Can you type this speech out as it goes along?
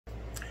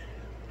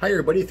Hi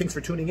everybody, thanks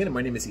for tuning in.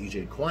 My name is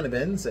EJ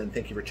Quanabens and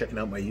thank you for checking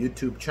out my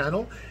YouTube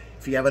channel.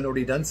 If you haven't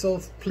already done so,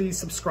 please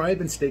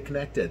subscribe and stay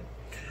connected.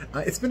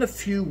 It's been a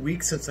few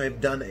weeks since I've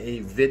done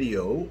a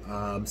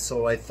video,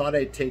 so I thought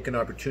I'd take an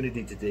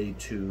opportunity today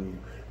to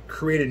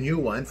create a new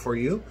one for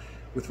you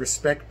with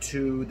respect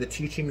to the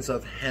teachings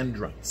of hand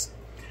drums.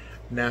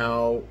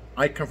 Now,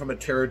 I come from a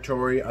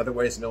territory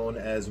otherwise known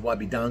as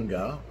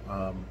Wabidanga,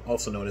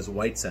 also known as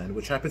White Sand,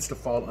 which happens to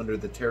fall under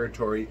the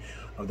territory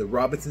of the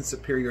Robinson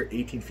Superior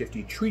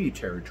 1850 Treaty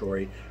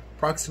Territory,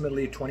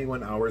 approximately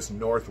 21 hours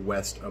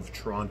northwest of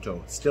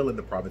Toronto, still in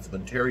the province of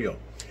Ontario.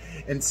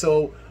 And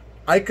so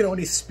I can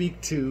only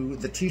speak to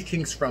the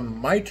teachings from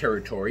my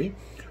territory,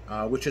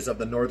 which is of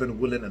the Northern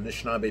Woodland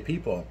Anishinawbe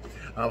people.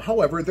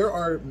 However, there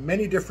are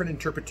many different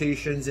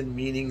interpretations and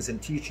meanings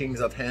and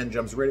teachings of hand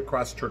drums right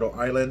across Turtle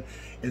Island.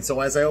 And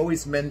so, as I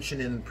always mention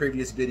in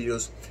previous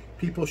videos,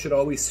 people should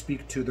always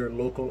speak to their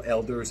local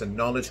elders and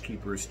knowledge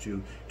keepers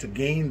to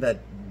gain that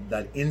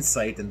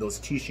insight and those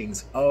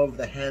teachings of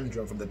the hand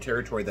drum from the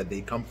territory that they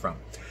come from.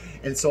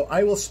 And so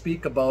I will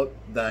speak about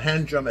the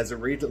hand drum as it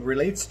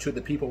relates to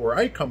the people where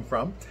I come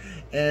from,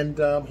 and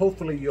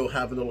hopefully you'll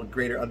have a little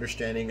greater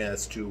understanding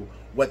as to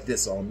what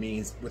this all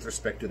means with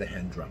respect to the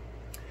hand drum.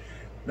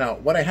 Now,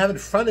 what I have in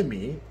front of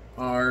me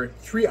are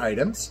three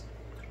items.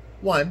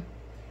 One,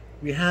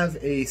 we have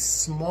a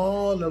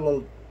small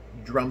little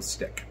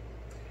drumstick,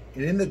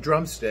 and in the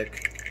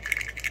drumstick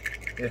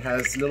it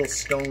has little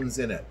stones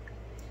in it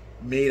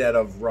made out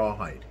of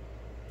rawhide.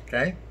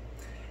 Okay?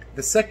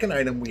 The second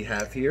item we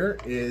have here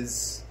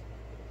is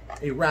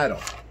a rattle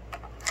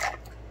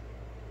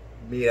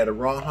made out of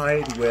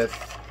rawhide with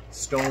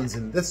stones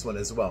in this one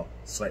as well,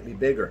 slightly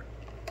bigger.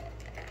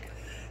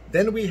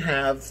 Then we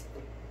have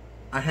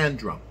a hand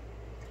drum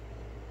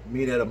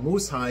made out of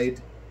moose hide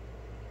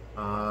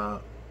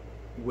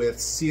with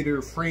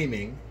cedar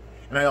framing,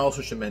 and I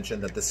also should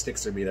mention that the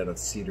sticks are made out of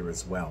cedar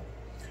as well.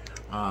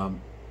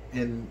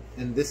 And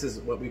this is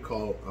what we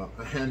call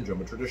a hand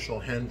drum, a traditional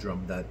hand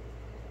drum that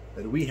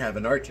we have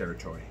in our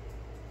territory.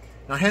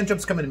 Now, hand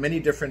drums come in many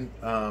different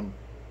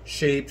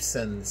shapes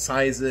and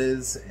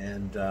sizes,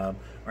 and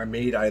are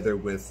made either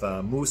with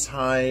moose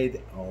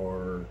hide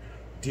or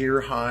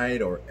deer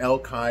hide or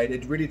elk hide.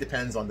 It really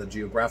depends on the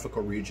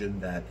geographical region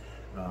that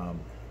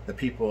the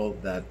people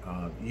that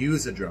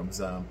use the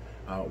drums,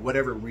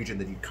 whatever region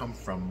that you come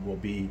from, will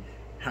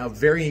have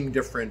varying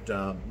different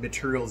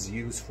materials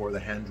used for the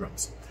hand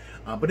drums.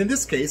 But in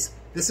this case,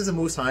 this is a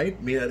moose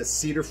hide made out of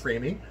cedar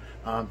framing.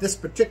 This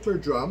particular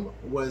drum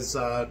was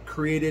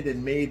created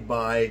and made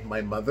by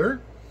my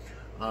mother.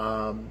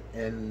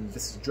 And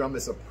this drum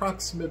is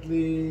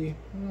approximately,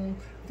 I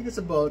think it's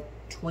about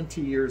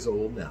 20 years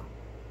old now.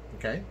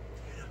 Okay?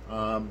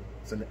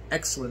 It's an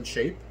excellent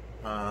shape.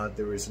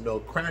 There is no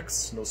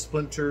cracks, no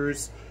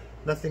splinters,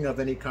 nothing of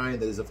any kind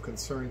that is of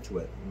concern to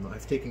it.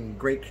 I've taken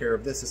great care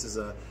of this. This is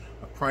a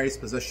prized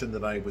possession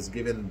that I was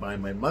given by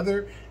my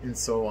mother, and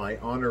so I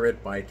honor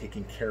it by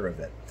taking care of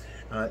it.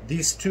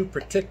 These two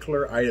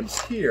particular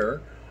items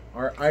here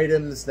are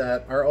items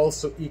that are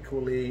also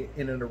equally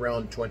in and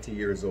around 20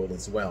 years old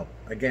as well.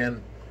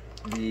 Again,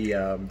 the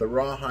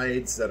raw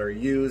hides that are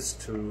used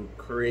to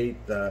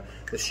create the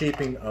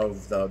shaping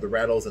of the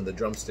rattles and the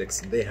drumsticks,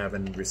 they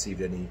haven't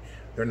received any,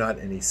 they're not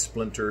any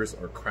splinters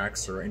or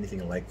cracks or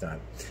anything like that.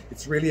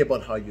 It's really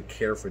about how you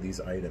care for these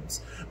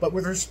items. But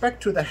with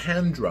respect to the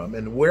hand drum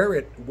and where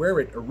it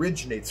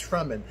originates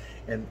from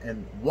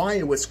and why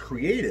it was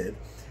created,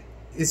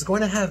 is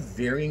going to have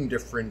varying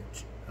different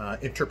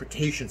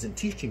interpretations and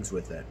teachings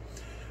with it.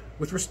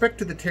 With respect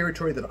to the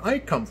territory that I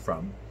come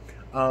from,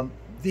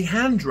 the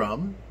hand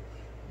drum,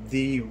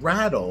 the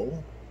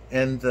rattle,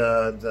 and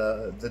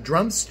the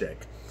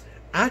drumstick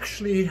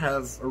actually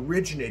have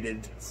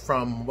originated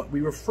from what we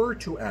refer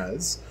to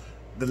as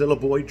the little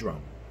boy drum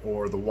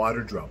or the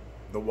water drum.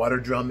 The water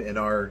drum in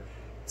our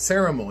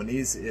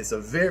ceremonies is a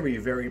very,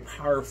 very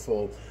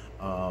powerful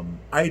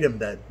item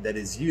that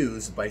is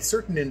used by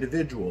certain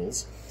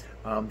individuals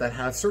that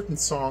have certain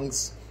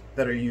songs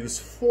that are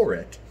used for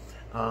it,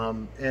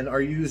 and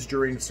are used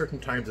during certain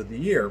times of the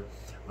year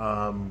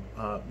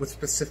with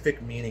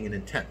specific meaning and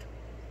intent.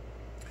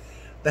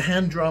 The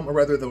hand drum, or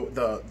rather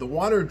the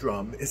water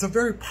drum, is a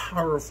very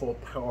powerful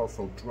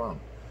drum.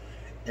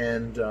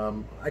 And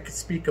I could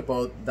speak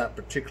about that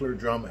particular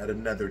drum at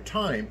another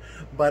time,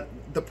 but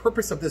the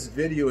purpose of this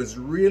video is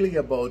really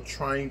about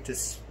trying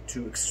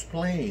to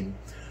explain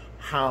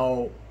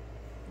how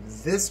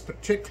this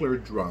particular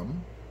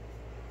drum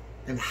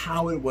and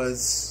how it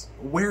was,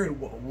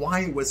 why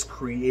it was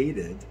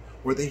created,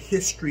 or the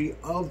history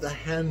of the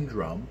hand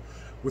drum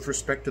with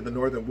respect to the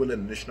Northern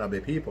Woodland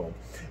Anishinawbe people,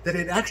 that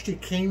it actually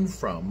came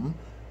from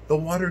the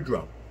water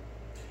drum.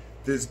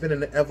 There's been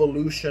an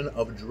evolution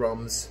of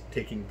drums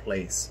taking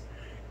place.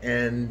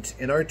 And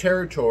in our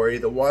territory,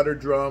 the water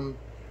drum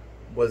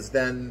was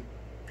then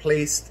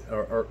placed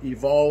or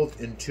evolved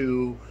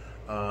into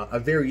a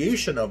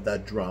variation of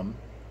that drum,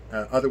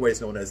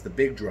 otherwise known as the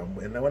big drum.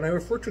 And when I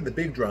refer to the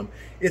big drum,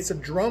 it's a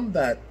drum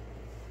that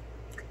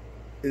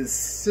is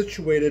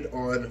situated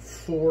on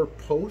 4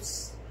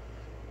 posts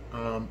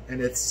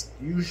and it's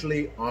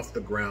usually off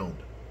the ground.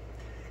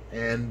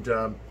 And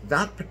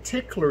that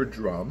particular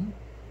drum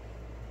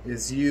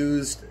is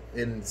used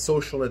in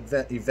social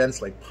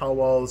events like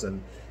powwows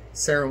and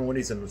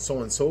ceremonies and so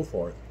on and so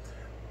forth.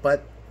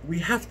 But we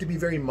have to be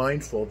very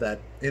mindful that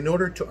in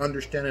order to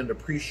understand and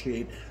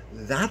appreciate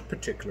that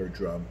particular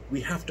drum,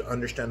 we have to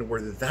understand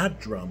where that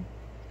drum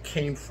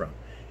came from.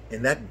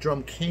 And that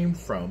drum came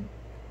from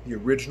the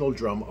original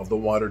drum of the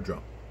water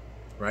drum,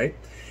 right?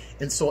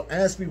 And so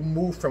as we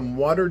move from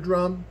water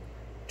drum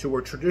to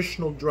our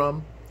traditional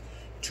drum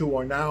to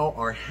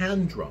our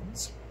hand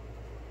drums,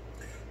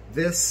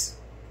 this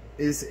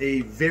is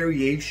a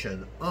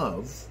variation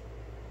of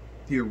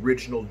the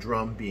original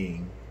drum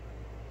being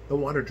the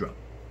water drum,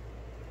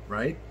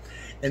 right?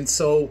 And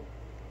so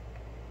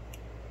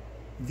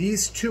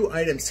these two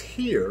items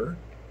here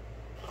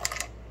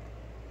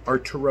are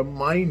to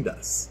remind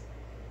us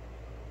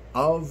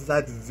of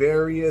that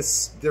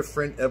various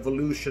different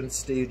evolution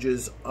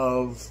stages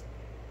of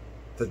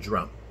the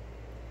drum.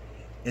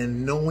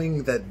 And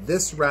knowing that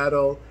this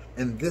rattle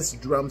and this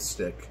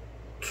drumstick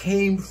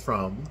came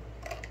from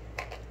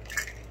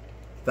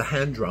the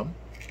hand drum.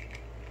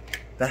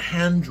 The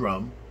hand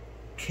drum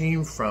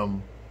came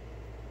from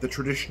the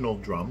traditional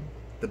drum,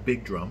 the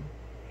big drum,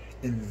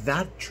 and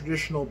that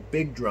traditional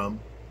big drum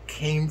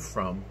came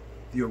from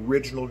the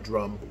original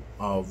drum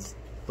of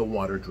the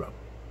water drum.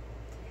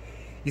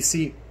 You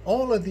see,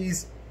 all of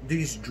these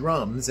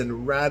drums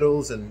and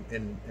rattles and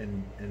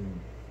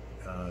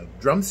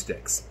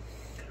drumsticks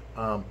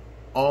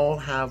all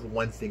have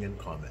one thing in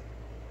common.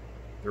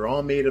 They're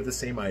all made of the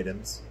same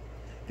items.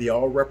 They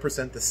all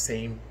represent the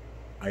same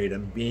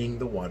item, being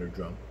the water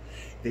drum.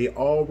 They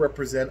all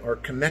represent our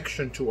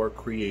connection to our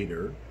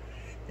Creator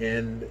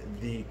and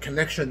the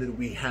connection that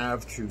we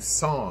have through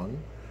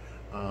song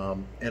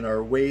and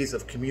our ways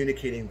of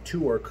communicating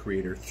to our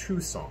Creator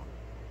through song.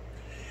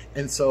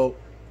 And so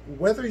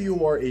whether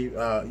you are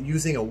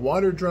using a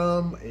water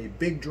drum, a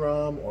big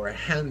drum, or a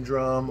hand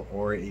drum,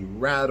 or a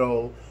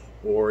rattle,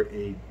 or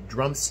a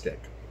drumstick,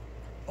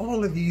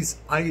 all of these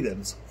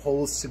items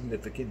hold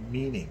significant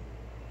meaning.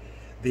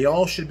 They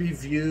all should be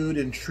viewed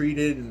and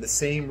treated in the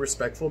same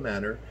respectful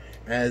manner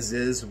as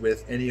is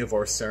with any of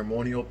our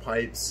ceremonial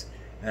pipes,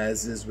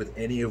 as is with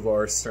any of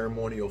our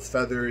ceremonial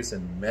feathers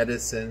and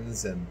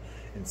medicines and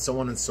so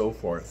on and so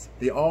forth.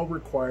 They all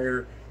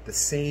require the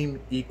same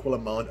equal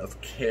amount of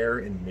care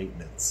and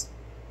maintenance,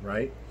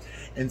 right?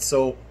 And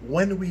so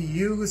when we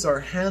use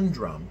our hand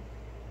drum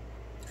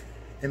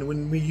and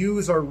when we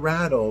use our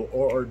rattle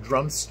or our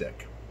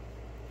drumstick,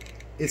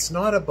 it's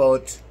not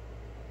about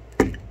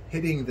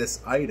hitting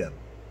this item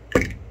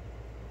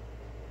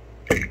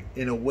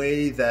in a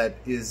way that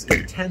is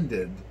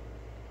intended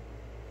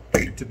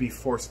to be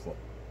forceful.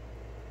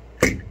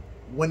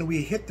 When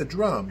we hit the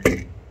drum,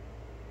 it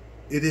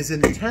is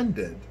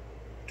intended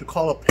to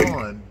call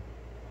upon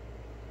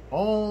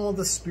all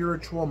the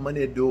spiritual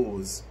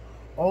manedos,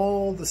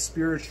 all the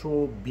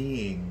spiritual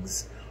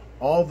beings,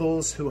 all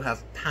those who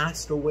have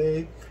passed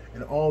away,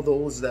 and all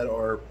those that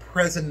are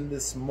present in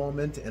this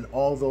moment, and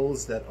all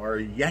those that are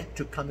yet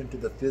to come into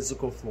the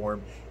physical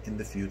form in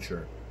the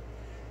future.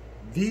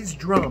 These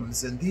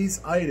drums and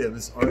these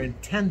items are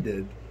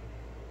intended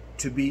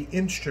to be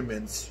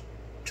instruments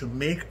to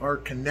make our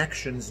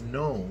connections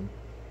known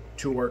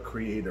to our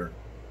Creator.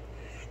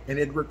 And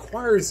it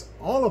requires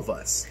all of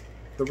us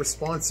the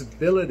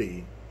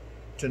responsibility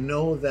to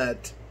know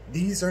that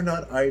these are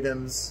not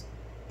items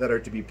that are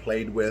to be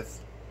played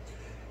with.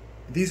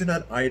 These are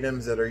not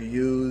items that are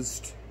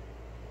used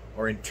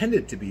or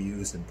intended to be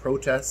used in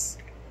protests.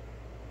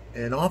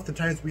 And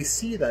oftentimes we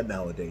see that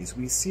nowadays.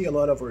 We see a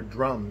lot of our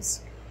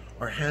drums,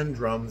 our hand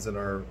drums and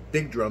our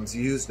big drums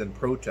used in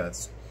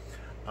protests.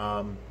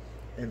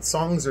 And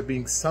songs are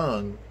being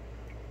sung.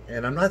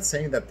 And I'm not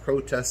saying that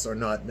protests are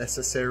not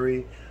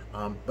necessary,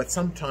 but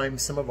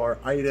sometimes some of our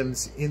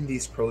items in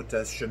these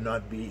protests should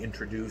not be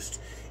introduced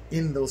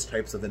in those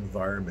types of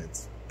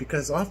environments.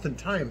 Because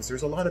oftentimes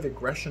there's a lot of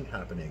aggression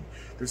happening.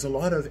 There's a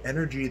lot of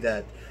energy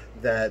that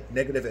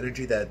negative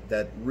energy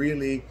that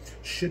really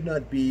should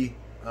not be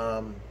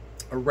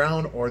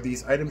around, or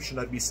these items should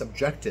not be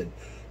subjected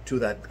to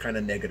that kind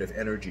of negative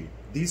energy.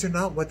 These are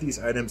not what these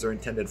items are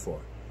intended for.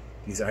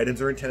 These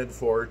items are intended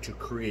for to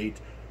create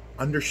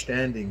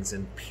understandings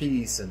and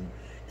peace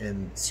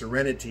and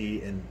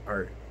serenity and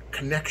our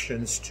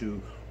connections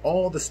to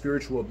all the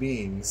spiritual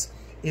beings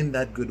in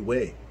that good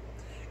way.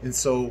 And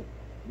so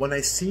when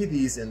I see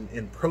these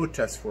in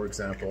protests, for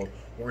example,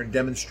 or in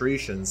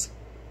demonstrations,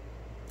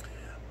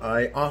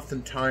 I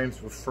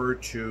oftentimes refer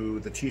to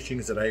the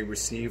teachings that I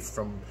received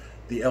from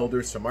the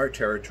elders from our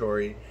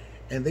territory,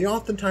 and they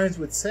oftentimes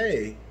would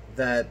say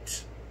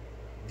that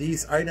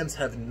these items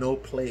have no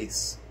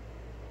place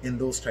in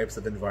those types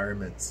of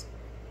environments.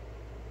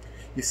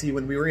 You see,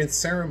 when we are in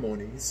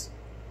ceremonies,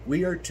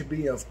 we are to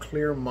be of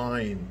clear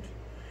mind.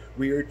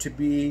 We are to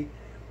be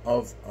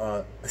of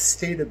a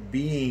state of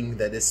being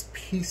that is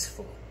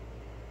peaceful,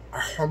 a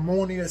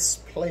harmonious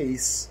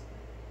place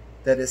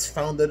that is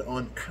founded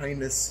on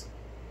kindness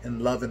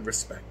and love and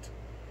respect.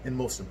 and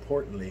most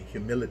importantly,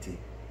 humility.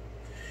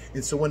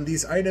 And so when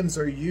these items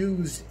are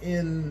used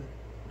in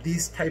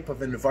these type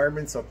of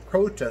environments of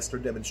protest or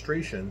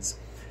demonstrations,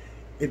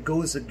 it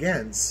goes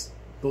against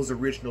those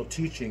original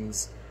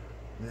teachings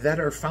that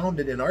are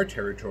founded in our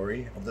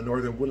territory of the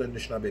Northern Woodland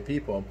Anishinawbe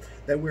people,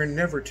 that we're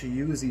never to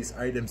use these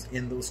items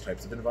in those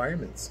types of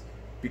environments,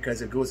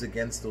 because it goes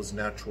against those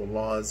natural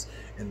laws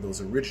and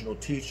those original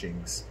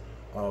teachings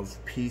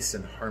of peace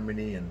and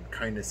harmony and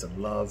kindness and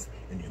love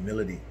and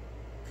humility.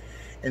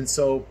 And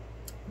so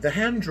the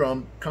hand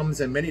drum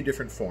comes in many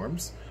different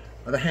forms.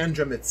 The hand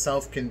drum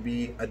itself can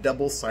be a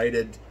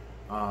double-sided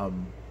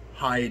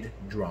hide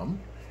drum.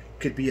 It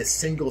could be a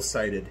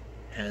single-sided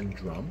hand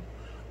drum.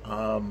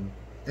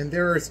 And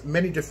there's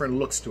many different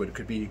looks to it. It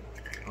could be,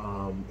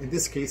 in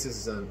this case,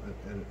 this is a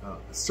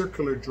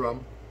circular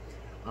drum,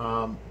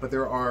 but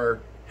there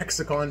are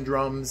hexagon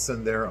drums,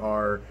 and there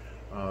are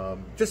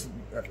just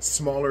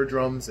smaller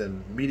drums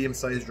and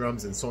medium-sized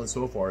drums and so on and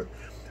so forth.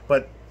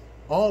 But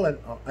all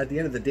at the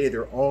end of the day,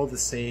 they're all the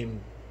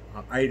same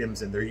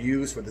items, and they're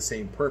used for the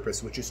same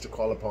purpose, which is to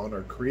call upon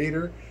our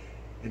Creator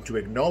and to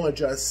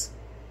acknowledge us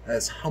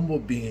as humble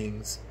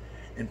beings,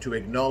 and to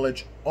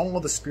acknowledge all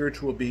the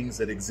spiritual beings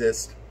that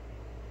exist,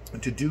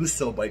 and to do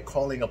so by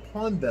calling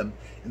upon them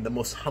in the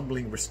most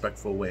humbling,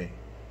 respectful way.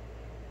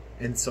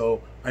 And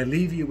so I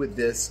leave you with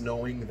this,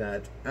 knowing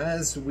that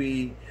as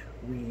we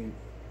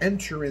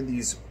enter in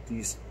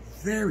these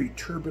very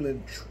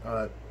turbulent,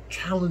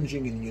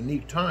 challenging and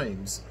unique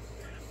times,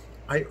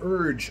 I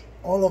urge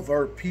all of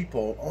our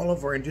people, all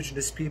of our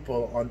indigenous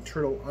people on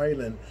Turtle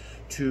Island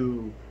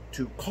to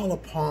call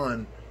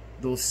upon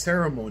those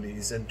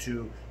ceremonies, and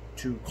to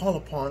call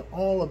upon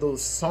all of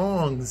those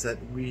songs that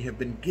we have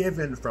been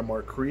given from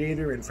our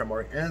Creator and from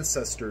our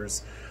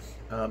ancestors,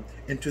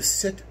 and to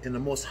sit in the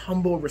most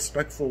humble,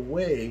 respectful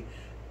way,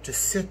 to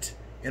sit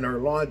in our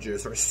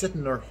lodges or sit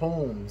in our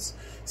homes,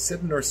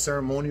 sit in our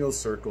ceremonial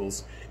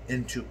circles,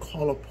 and to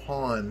call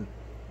upon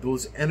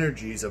those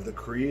energies of the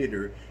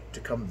Creator to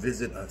come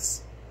visit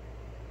us.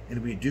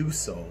 And we do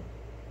so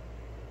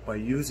by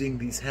using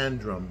these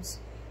hand drums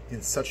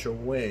in such a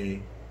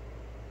way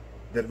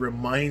that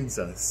reminds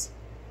us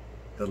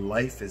that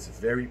life is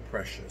very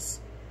precious,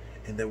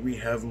 and that we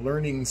have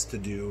learnings to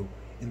do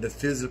in the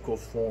physical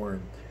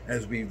form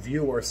as we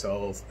view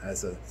ourselves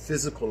as a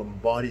physical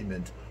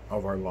embodiment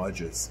of our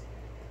lodges.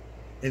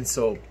 And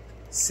so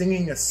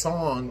singing a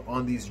song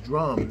on these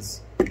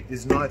drums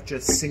is not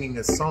just singing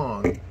a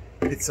song,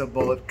 it's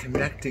about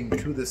connecting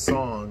to the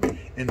song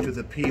and to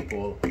the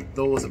people,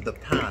 those of the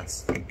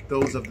past,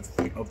 those of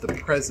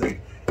the present,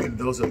 and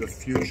those of the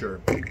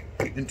future.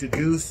 And to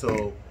do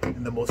so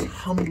in the most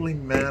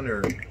humbling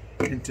manner,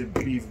 and to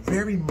be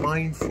very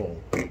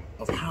mindful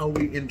of how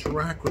we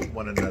interact with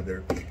one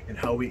another and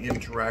how we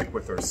interact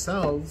with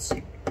ourselves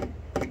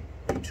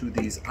to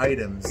these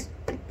items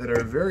that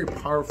are very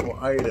powerful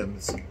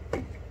items,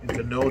 and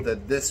to know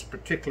that this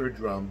particular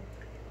drum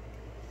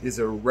is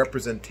a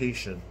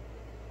representation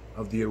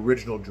of the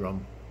original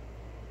drum,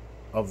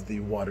 of the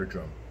water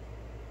drum.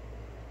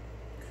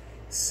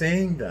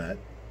 Saying that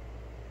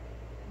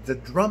the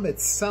drum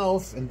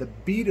itself and the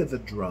beat of the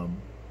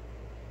drum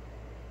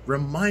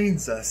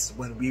reminds us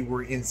when we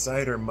were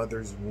inside our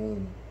mother's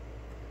womb,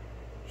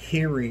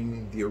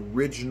 hearing the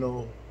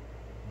original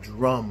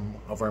drum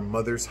of our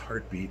mother's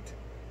heartbeat.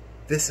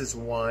 This is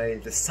why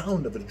the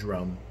sound of the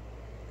drum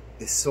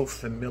is so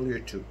familiar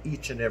to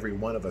each and every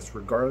one of us,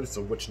 regardless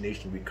of which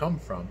nation we come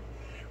from,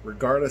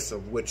 regardless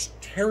of which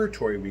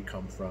territory we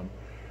come from,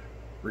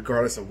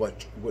 regardless of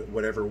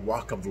whatever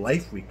walk of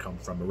life we come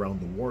from around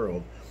the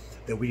world,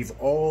 that we've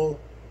all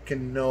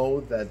can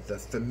know that the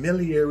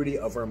familiarity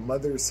of our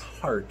mother's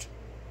heart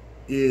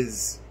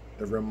is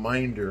the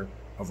reminder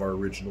of our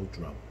original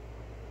drum.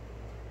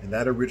 And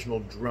that original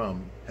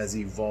drum has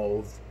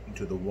evolved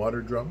into the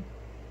water drum,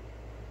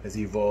 has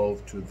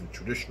evolved to the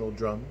traditional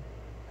drum,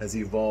 has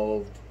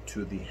evolved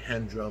to the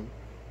hand drum,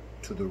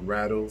 to the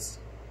rattles,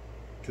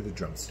 to the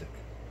drumstick.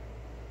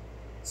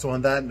 So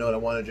on that note, I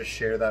want to just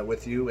share that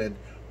with you, and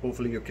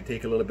hopefully you can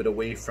take a little bit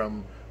away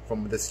from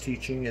this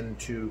teaching, and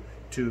to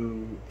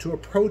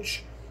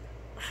approach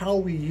how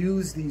we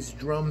use these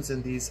drums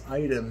and these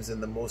items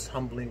in the most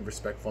humbling,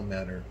 respectful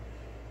manner,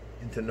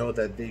 and to know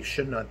that they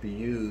should not be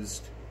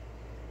used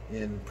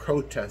in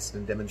protests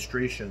and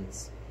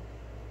demonstrations,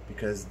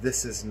 because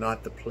this is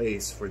not the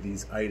place for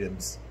these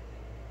items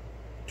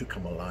to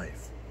come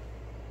alive.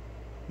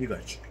 You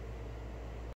gotcha.